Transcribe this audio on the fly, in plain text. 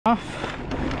Off.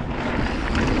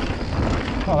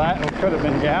 Well, that could have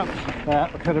been gapped.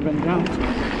 That could have been jumped.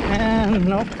 And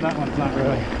nope, that one's not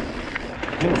really.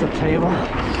 Here's a table.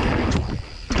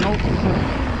 Nope,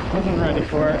 wasn't ready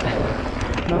for it.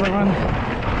 Another one.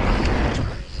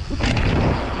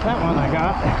 That one I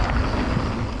got.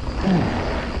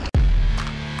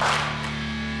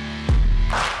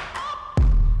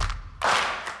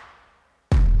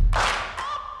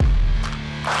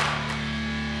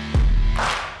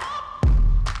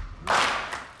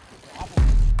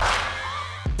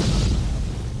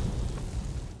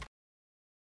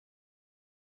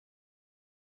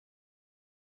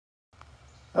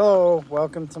 Hello,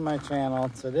 welcome to my channel.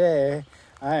 Today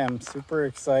I am super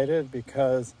excited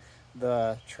because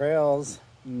the trails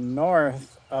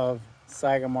north of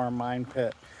Sagamore Mine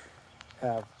Pit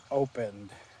have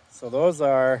opened. So those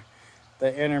are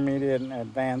the intermediate and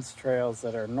advanced trails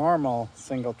that are normal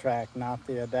single track, not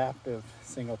the adaptive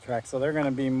single track. So they're going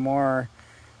to be more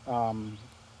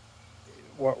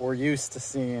what we're used to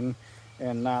seeing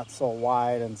and not so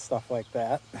wide and stuff like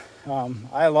that.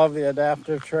 I love the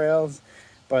adaptive trails.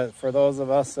 But for those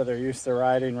of us that are used to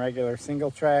riding regular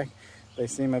single track, they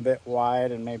seem a bit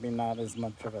wide and maybe not as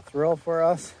much of a thrill for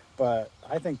us. But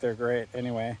I think they're great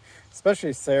anyway,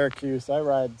 especially Syracuse. I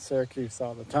ride Syracuse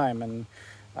all the time, and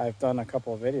I've done a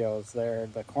couple of videos there.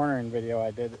 The cornering video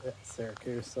I did at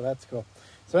Syracuse, so that's cool.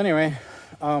 So anyway,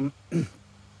 we're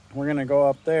gonna go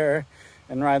up there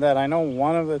and ride that. I know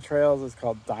one of the trails is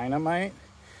called Dynamite,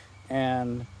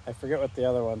 and I forget what the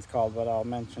other one's called, but I'll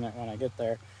mention it when I get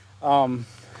there.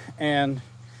 And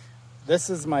this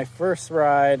is my first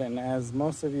ride, and as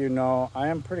most of you know, I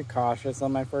am pretty cautious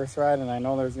on my first ride, and I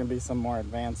know there's going to be some more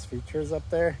advanced features up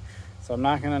there, so I'm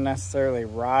not going to necessarily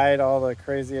ride all the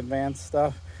crazy advanced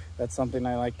stuff. That's something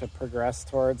I like to progress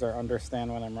towards or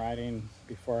understand when I'm riding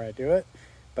before I do it,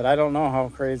 but I don't know how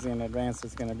crazy and advanced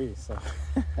it's going to be, so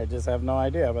I just have no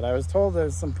idea. But I was told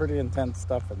there's some pretty intense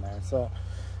stuff in there, so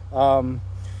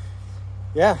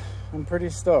yeah, I'm pretty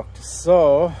stoked.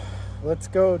 So let's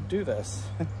go do this.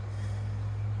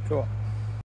 Cool.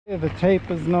 The tape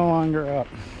is no longer up.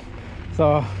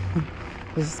 So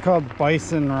this is called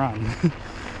Bison Run.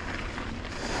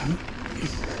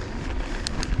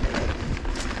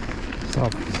 So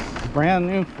brand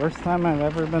new, first time I've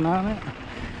ever been on it.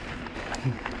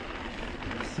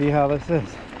 See how this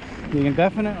is. You can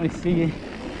definitely see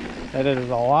that it is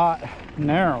a lot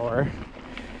narrower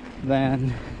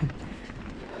than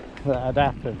the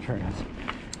adaptive trails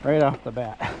right off the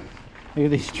bat. Look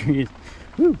at these trees.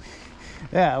 Woo.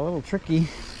 Yeah, a little tricky.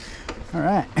 All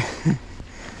right. I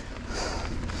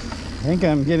think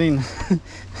I'm getting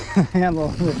a handle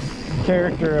of the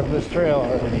character of this trail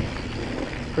already.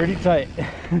 Pretty tight.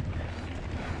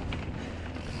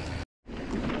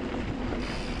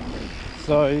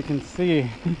 So you can see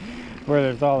where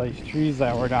there's all these trees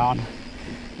that were down.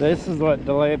 This is what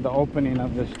delayed the opening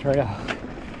of this trail.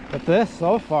 But this,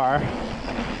 so far,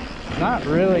 not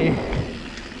really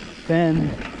been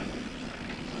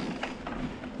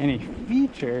any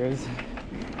features,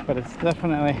 but it's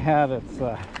definitely had its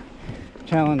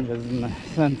challenges in the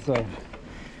sense of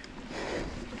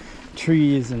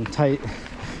trees and tight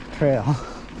trail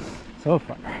so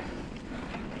far.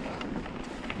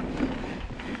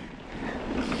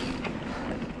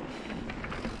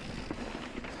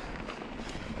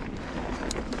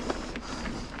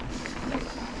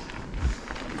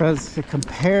 Because to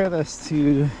compare this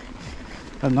to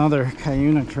another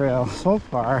Cuyuna trail so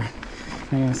far,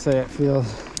 I'm going to say it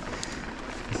feels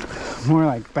more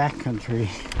like backcountry.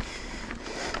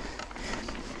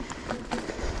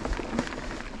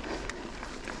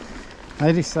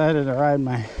 I decided to ride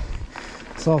my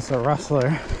Salsa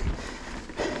Rustler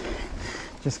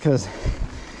just because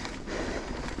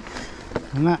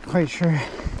I'm not quite sure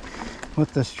what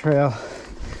this trail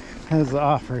has to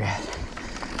offer yet.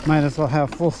 Might as well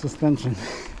have full suspension.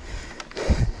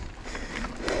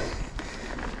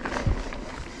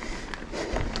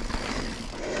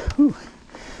 Whew.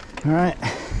 All right,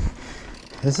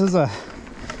 this is a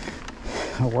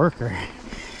worker.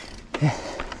 Yeah.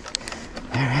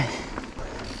 All right.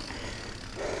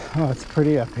 Oh, it's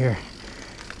pretty up here.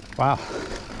 Wow.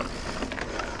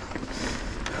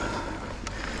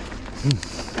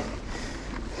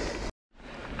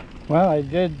 Well, I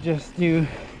did just do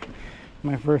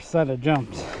my first set of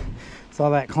jumps. Saw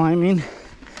that climbing.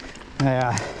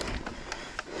 I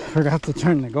forgot to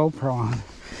turn the GoPro on,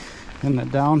 and the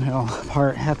downhill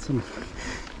part had some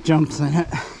jumps in it.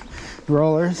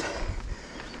 Rollers.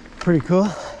 Pretty cool.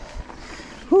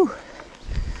 Whew.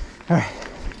 Alright.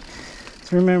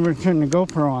 Let's remember to turn the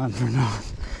GoPro on for now.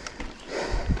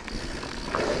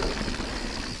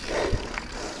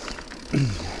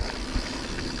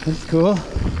 That's cool.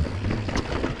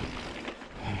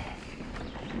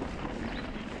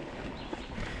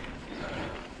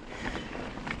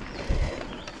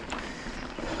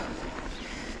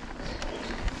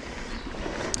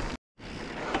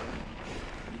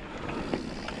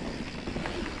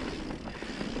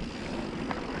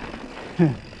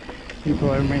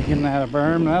 People are making that a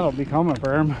berm. That'll become a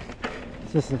berm.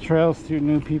 It's just the trail's too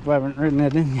new. People haven't ridden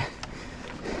it in yet.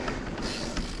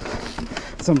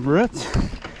 Some roots.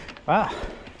 Wow.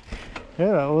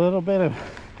 There's a little bit of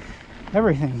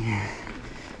everything here.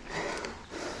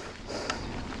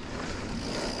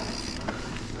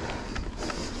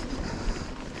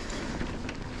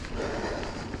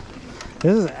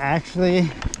 This is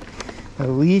actually the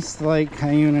least like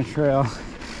Cuyuna Trail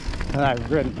that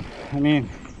I've ridden. I mean,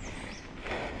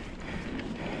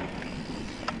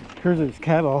 Cruiser's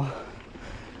Kettle,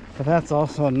 but that's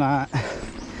also not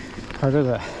part of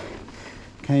the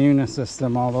Cuyuna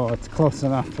system, although it's close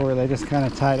enough to where they just kind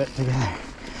of tied it together.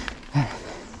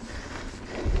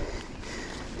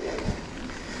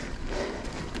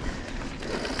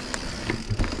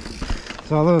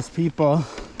 So all those people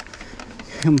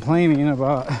complaining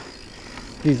about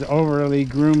these overly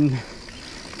groomed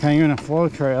Cuyuna flow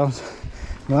trails,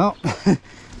 well,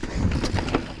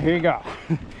 here you go.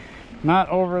 Not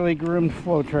overly groomed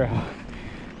flow trail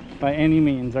by any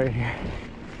means right here.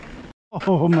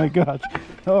 Oh my gosh.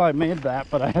 Oh, I made that,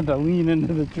 but I had to lean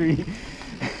into the tree.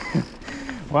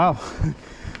 Wow. A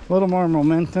little more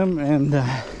momentum and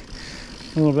a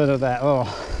little bit of that little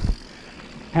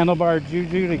handlebar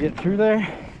juju to get through there,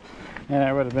 and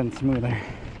it would have been smoother.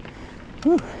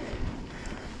 Whew.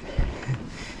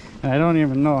 And I don't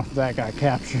even know if that got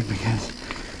captured because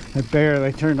I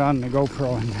barely turned on the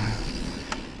GoPro and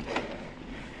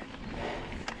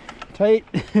tight.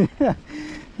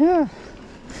 Yeah.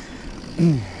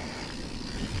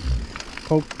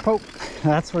 Poke, poke.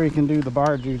 That's where you can do the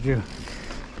bar juju.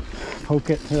 Poke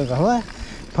it to the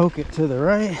left, poke it to the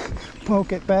right,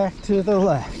 poke it back to the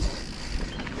left.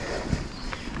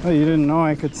 Oh, you didn't know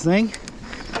I could sing?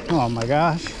 Oh my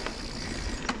gosh.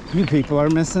 You people are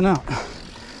missing out.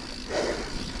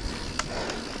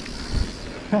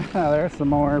 There's some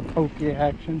more pokey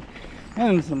action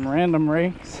and some random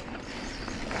rakes.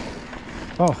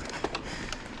 Oh,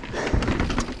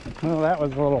 well, that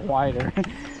was a little wider.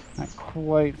 Not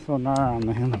quite so gnar on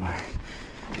the handlebar.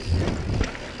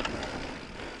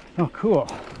 Oh, cool.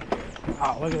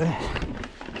 Wow, look at that.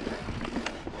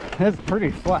 That's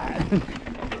pretty flat.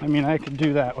 I mean, I could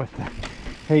do that with the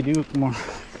Hey Duke more.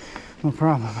 No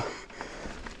problem.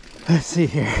 Let's see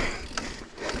here.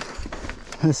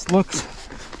 This looks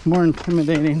more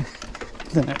intimidating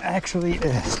than it actually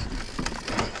is.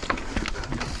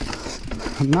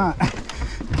 I'm not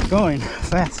going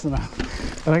fast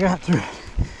enough, but I got through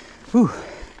it. Whew.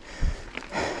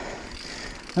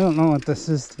 I don't know what this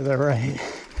is to the right.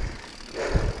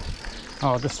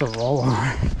 Oh, just a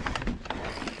rollover.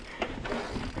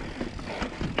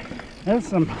 There's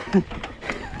some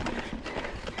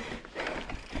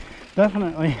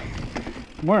definitely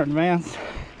more advanced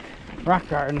rock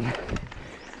garden.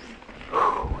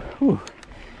 Whew.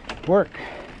 Work.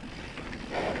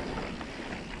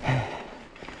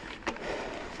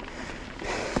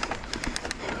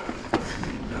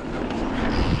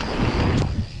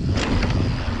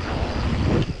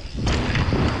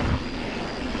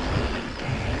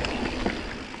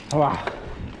 Wow.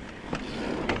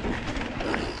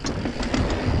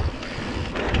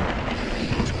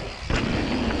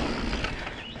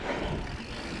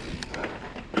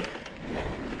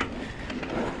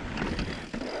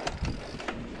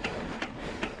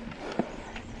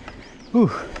 Whew.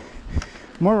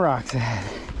 More rocks ahead.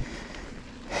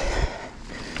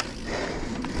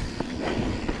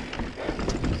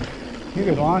 You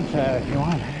could launch that if you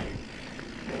wanted.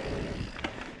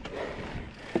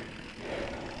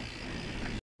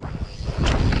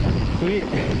 Sweet.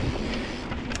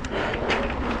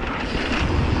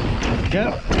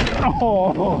 Yep.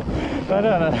 Oh, that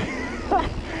had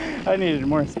a I needed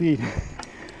more speed.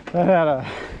 That had a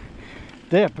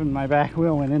dip and my back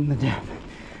wheel went in the dip.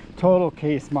 Total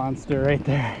case monster right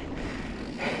there.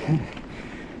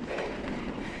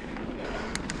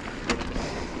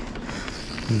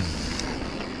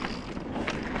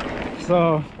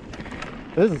 So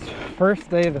this is first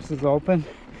day this is open.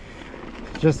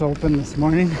 Just opened this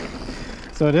morning,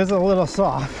 so it is a little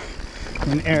soft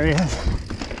in areas.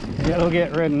 It'll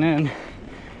get ridden in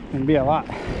and be a lot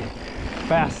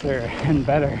faster and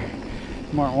better,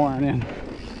 more worn in.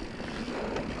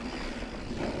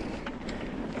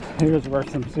 Here's where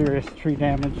some serious tree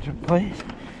damage took place.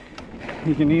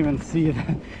 You can even see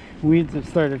the weeds have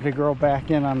started to grow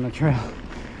back in on the trail.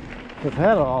 But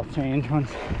that'll all change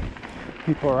once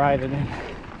people ride it in.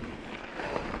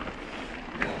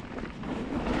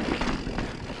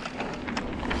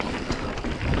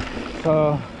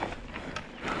 So,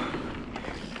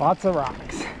 lots of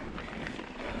rocks.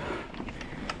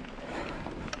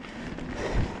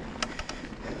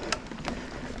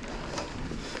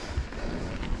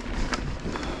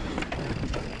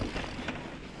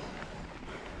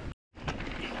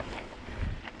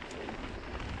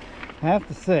 I have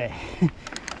to say,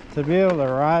 to be able to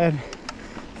ride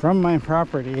from my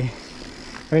property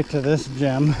right to this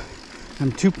gym,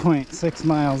 I'm 2.6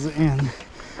 miles in,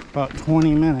 about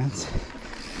 20 minutes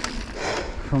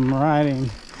from riding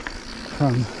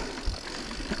from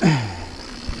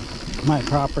my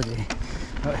property.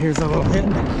 But here's a little hit.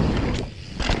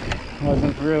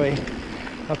 Wasn't really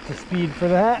up to speed for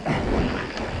that,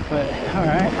 but all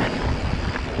right.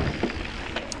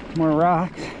 More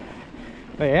rocks.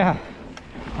 But yeah,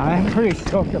 I'm pretty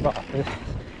stoked about this.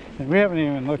 And we haven't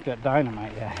even looked at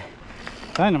dynamite yet.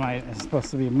 Dynamite is supposed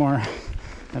to be more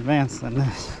advanced than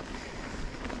this.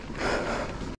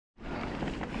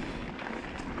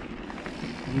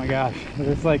 Oh my gosh,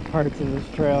 there's like parts of this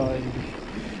trail that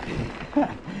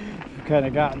you've kind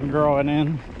of gotten growing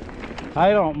in.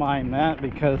 I don't mind that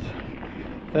because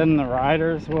then the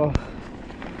riders will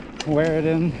wear it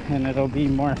in and it'll be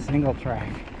more single track.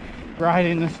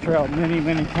 Riding this trail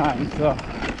many times, so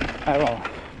I will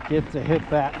get to hit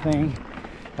that thing.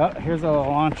 Oh, here's a little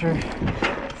launcher.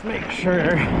 Let's make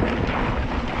sure.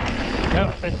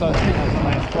 Yep, it does. It has a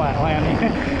nice flat landing.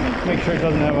 Make sure it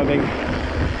doesn't have a big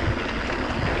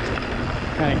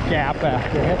kind of gap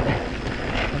after it.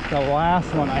 Like the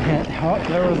last one I hit. Oh,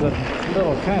 there was a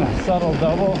little kind of subtle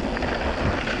double.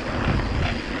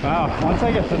 Wow, once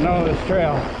I get to know this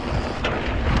trail,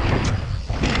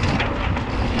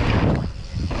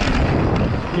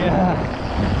 yeah.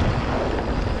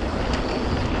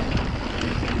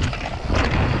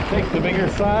 Take the bigger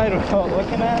side without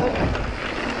looking at it.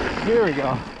 Here we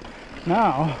go.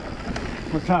 Now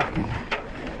we're talking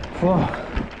flow.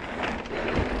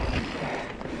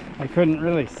 I couldn't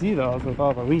really see those with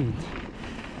all the weeds.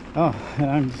 Oh,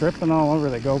 and I'm dripping all over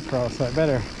the GoPro, so I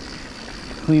better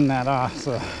clean that off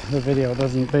so the video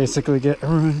doesn't basically get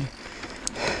ruined.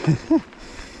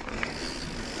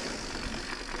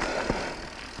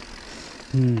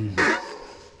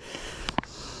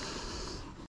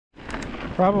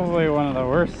 Probably one of the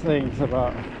worst things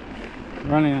about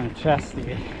running a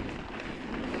chesty,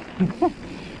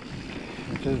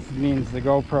 which means the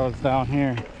GoPro's down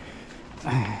here,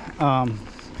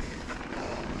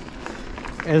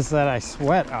 is that I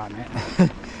sweat on it.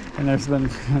 And there's been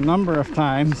a number of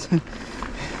times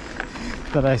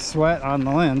that I sweat on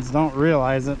the lens, don't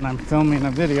realize it, and I'm filming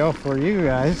a video for you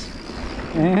guys,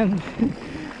 and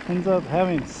ends up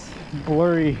having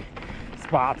blurry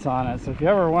spots on it. So if you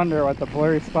ever wonder what the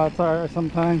blurry spots are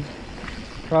sometimes,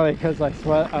 probably because I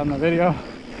sweat on the video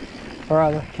or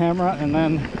on the camera, and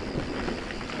then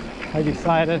I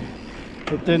decided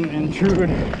it didn't intrude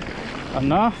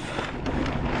enough.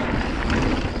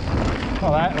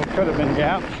 Well, that could have been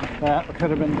gapped, that could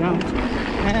have been jumped,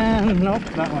 and nope,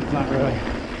 that one's not really.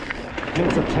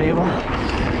 It's a table.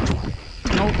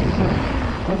 Nope,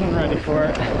 wasn't ready for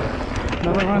it.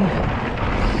 Another one.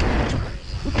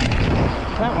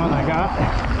 That one I got.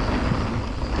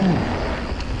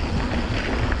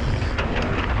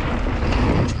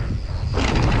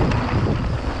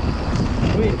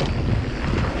 Sweet.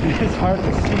 It's hard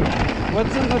to see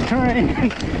what's in the terrain.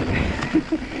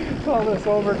 All this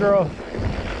overgrowth.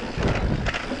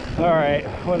 Alright,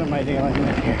 what am I dealing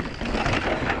with here?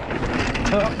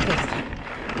 Oh, just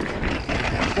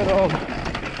good old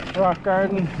rock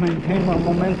garden, maintain my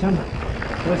momentum,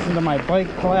 listen to my bike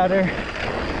clatter.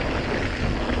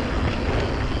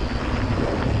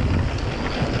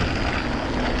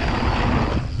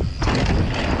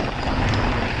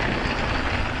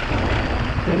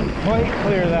 Didn't quite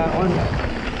clear that one.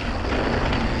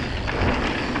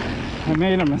 I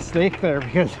made a mistake there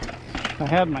because I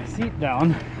had my seat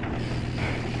down.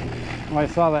 When I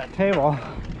saw that table,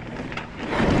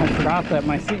 I forgot that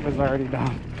my seat was already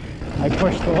down. I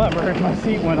pushed the lever and my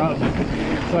seat went up,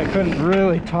 so I couldn't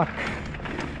really tuck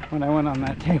when I went on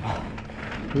that table.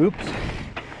 Oops.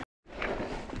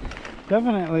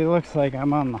 Definitely looks like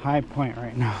I'm on the high point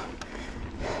right now.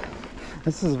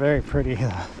 This is very pretty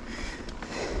though.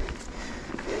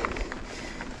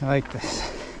 I like this.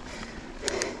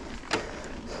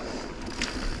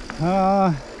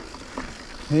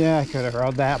 Yeah, I could have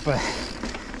rode that, but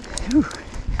whew.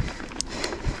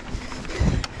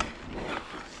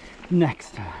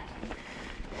 Next time.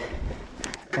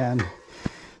 and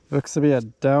looks to be a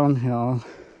downhill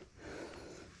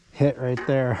hit right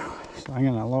there. So I'm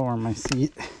gonna lower my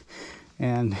seat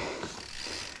and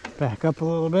back up a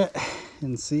little bit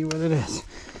and see what it is.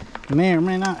 May or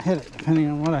may not hit it depending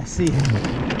on what I see.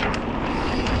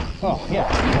 Oh yeah.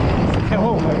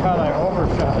 Oh my god, I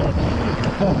overshot it.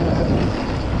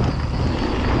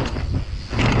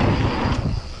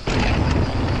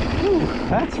 Whew,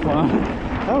 that's fun.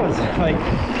 That was like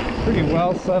pretty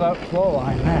well set up flow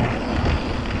line there.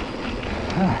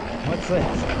 What's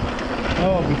this?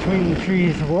 Oh, between the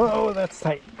trees. Whoa, that's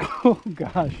tight. Oh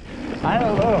gosh. I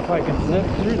don't know if I can zip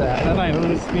through that. Then I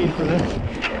lose speed for this.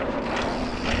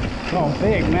 Oh,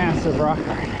 big, massive rock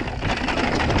art.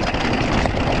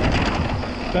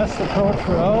 Best approach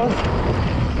for those.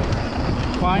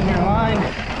 Find your line.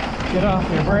 Get off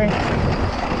your brakes.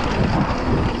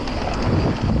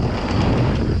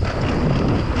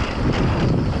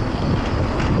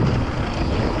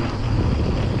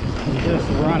 And just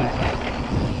run it.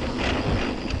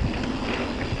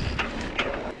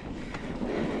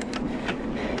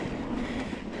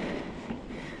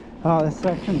 Oh, this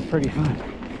section's pretty fun.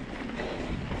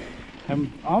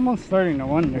 I'm almost starting to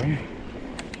wonder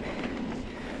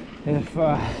if,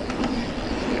 oh,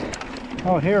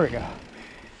 here we go.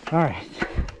 All right,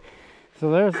 so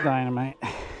there's Dynamite.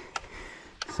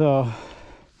 So,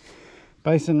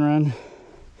 Bison Run,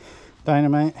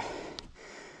 Dynamite.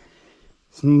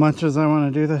 As much as I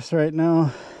want to do this right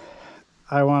now,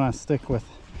 I want to stick with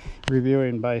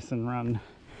reviewing Bison Run,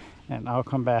 and I'll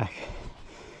come back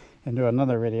and do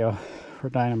another video for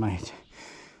Dynamite.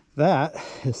 That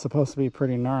is supposed to be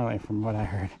pretty gnarly from what I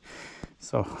heard.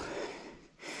 So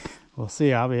we'll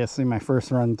see. Obviously my first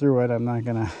run through it, I'm not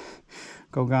gonna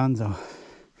go gonzo.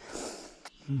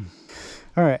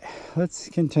 All right, let's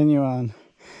continue on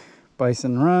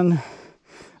Bison Run.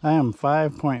 I am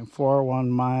 5.41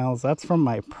 miles. That's from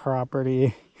my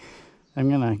property. I'm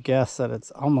gonna guess that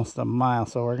it's almost a mile,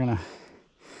 so we're gonna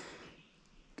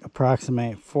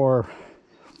approximate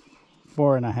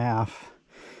 4.5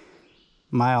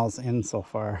 miles in so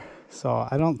far. So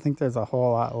I don't think there's a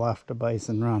whole lot left to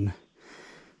Bison Run.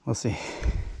 We'll see.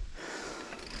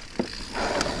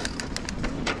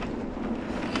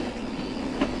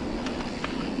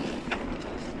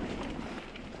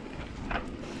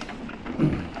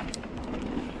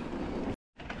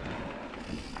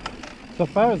 So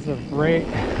if I was to rate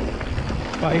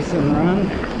Bison Run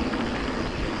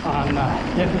on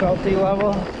difficulty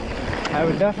level, I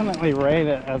would definitely rate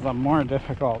it as a more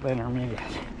difficult intermediate.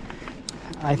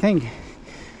 I think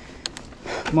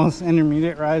most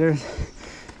intermediate riders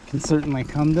can certainly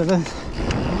come to this.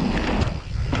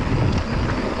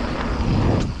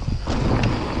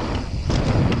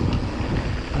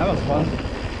 That was fun.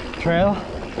 Trail.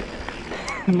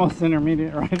 Most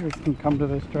intermediate riders can come to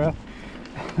this trail.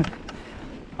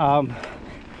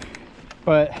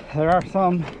 But there are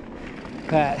some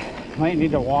that might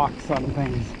need to walk some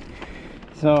things.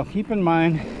 So keep in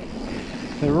mind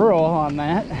the rule on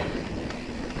that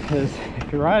is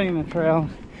if you're riding the trail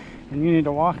and you need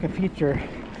to walk a feature,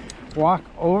 walk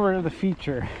over the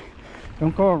feature.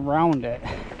 Don't go around it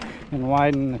and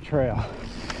widen the trail.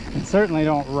 And certainly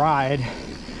don't ride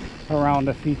around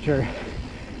a feature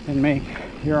and make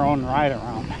your own ride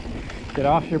around. Get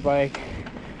off your bike,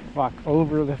 walk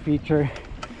over the feature,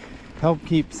 help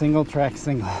keep single track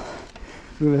single.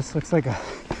 Ooh, this looks like a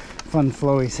fun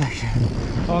flowy section.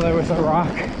 Oh, there was a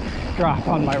rock drop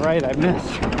on my right I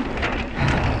missed.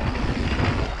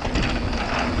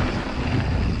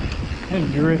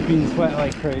 And dripping sweat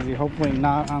like crazy. Hopefully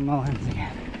not on the lens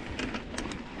again.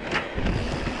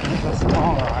 There's a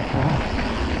small rock, huh?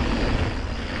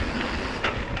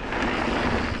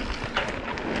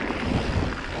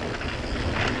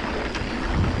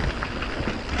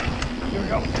 Here we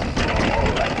go.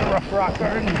 Oh, that's a rough rock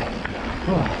garden.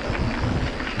 Oh.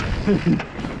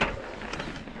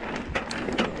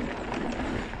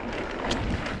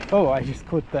 Oh, I just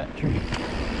clipped that tree.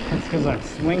 That's because I'm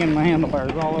swinging my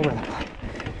handlebars all over the place.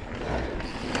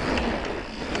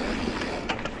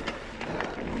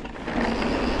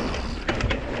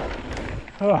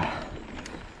 Oh.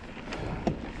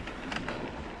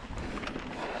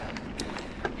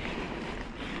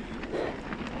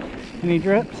 Any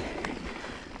drips?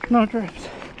 No drips.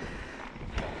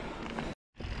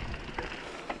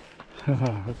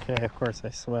 Oh, okay, of course I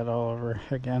sweat all over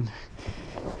again.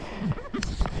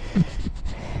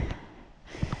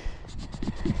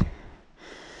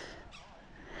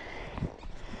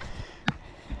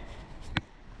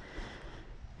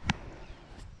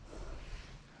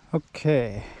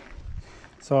 Okay,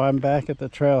 so I'm back at the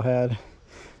trailhead.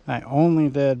 I only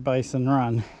did Bison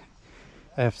Run.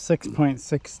 I have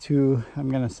 6.62.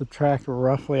 I'm going to subtract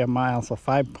roughly a mile, so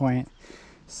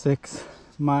 5.6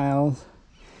 miles.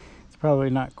 It's probably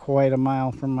not quite a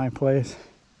mile from my place,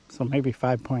 so maybe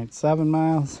 5.7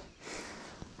 miles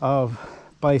of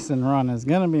Bison Run is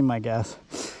going to be my guess.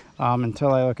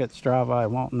 Until I look at Strava, I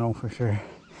won't know for sure.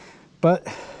 But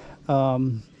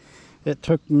it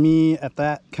took me at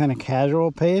that kind of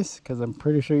casual pace, because I'm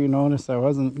pretty sure you noticed I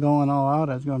wasn't going all out.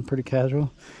 I was going pretty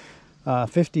casual.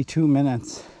 52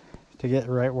 minutes to get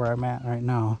right where I'm at right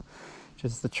now, which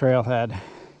is the trailhead.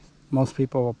 Most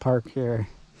people will park here,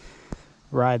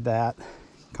 ride that,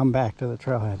 come back to the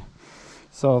trailhead.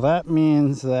 So that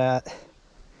means that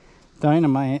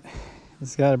Dynamite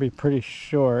has got to be pretty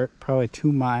short, probably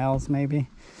 2 miles maybe.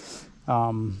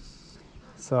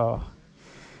 So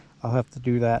I'll have to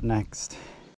do that next.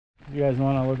 You guys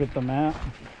want to look at the map?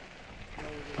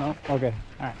 Oh, okay,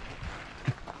 all right.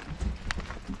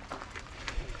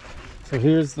 So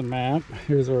here's the map.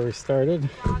 Here's where we started.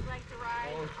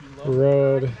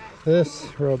 Rode this,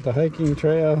 rode the hiking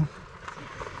trail,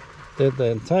 did the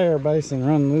entire Bison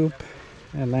Run loop,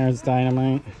 and there's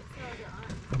Dynamite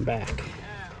and back.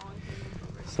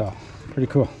 So pretty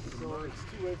cool.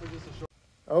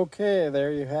 Okay,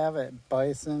 there you have it,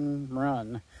 Bison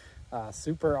Run.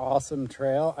 Super awesome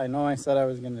trail. I know I said I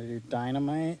was going to do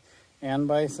Dynamite and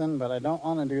Bison, but I don't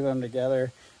want to do them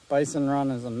together. Bison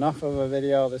Run is enough of a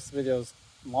video. This video is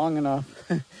long enough,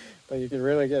 but you could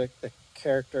really get the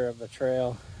character of the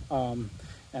trail. And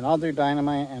I'll do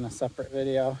Dynamite in a separate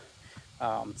video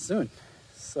soon.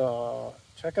 So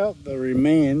check out the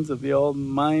remains of the old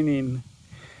mining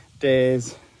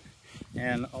days.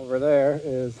 And over there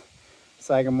is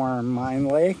Sagamore Mine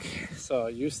Lake. So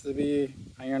it used to be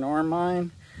iron ore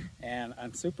mine, and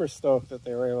I'm super stoked that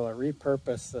they were able to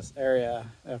repurpose this area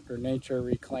after nature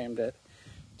reclaimed it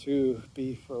to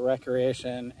be for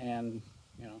recreation and,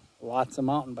 you know, lots of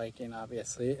mountain biking.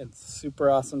 Obviously it's super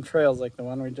awesome trails like the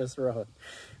one we just rode.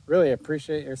 Really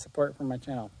appreciate your support for my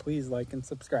channel. Please like and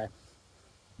subscribe.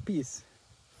 Peace.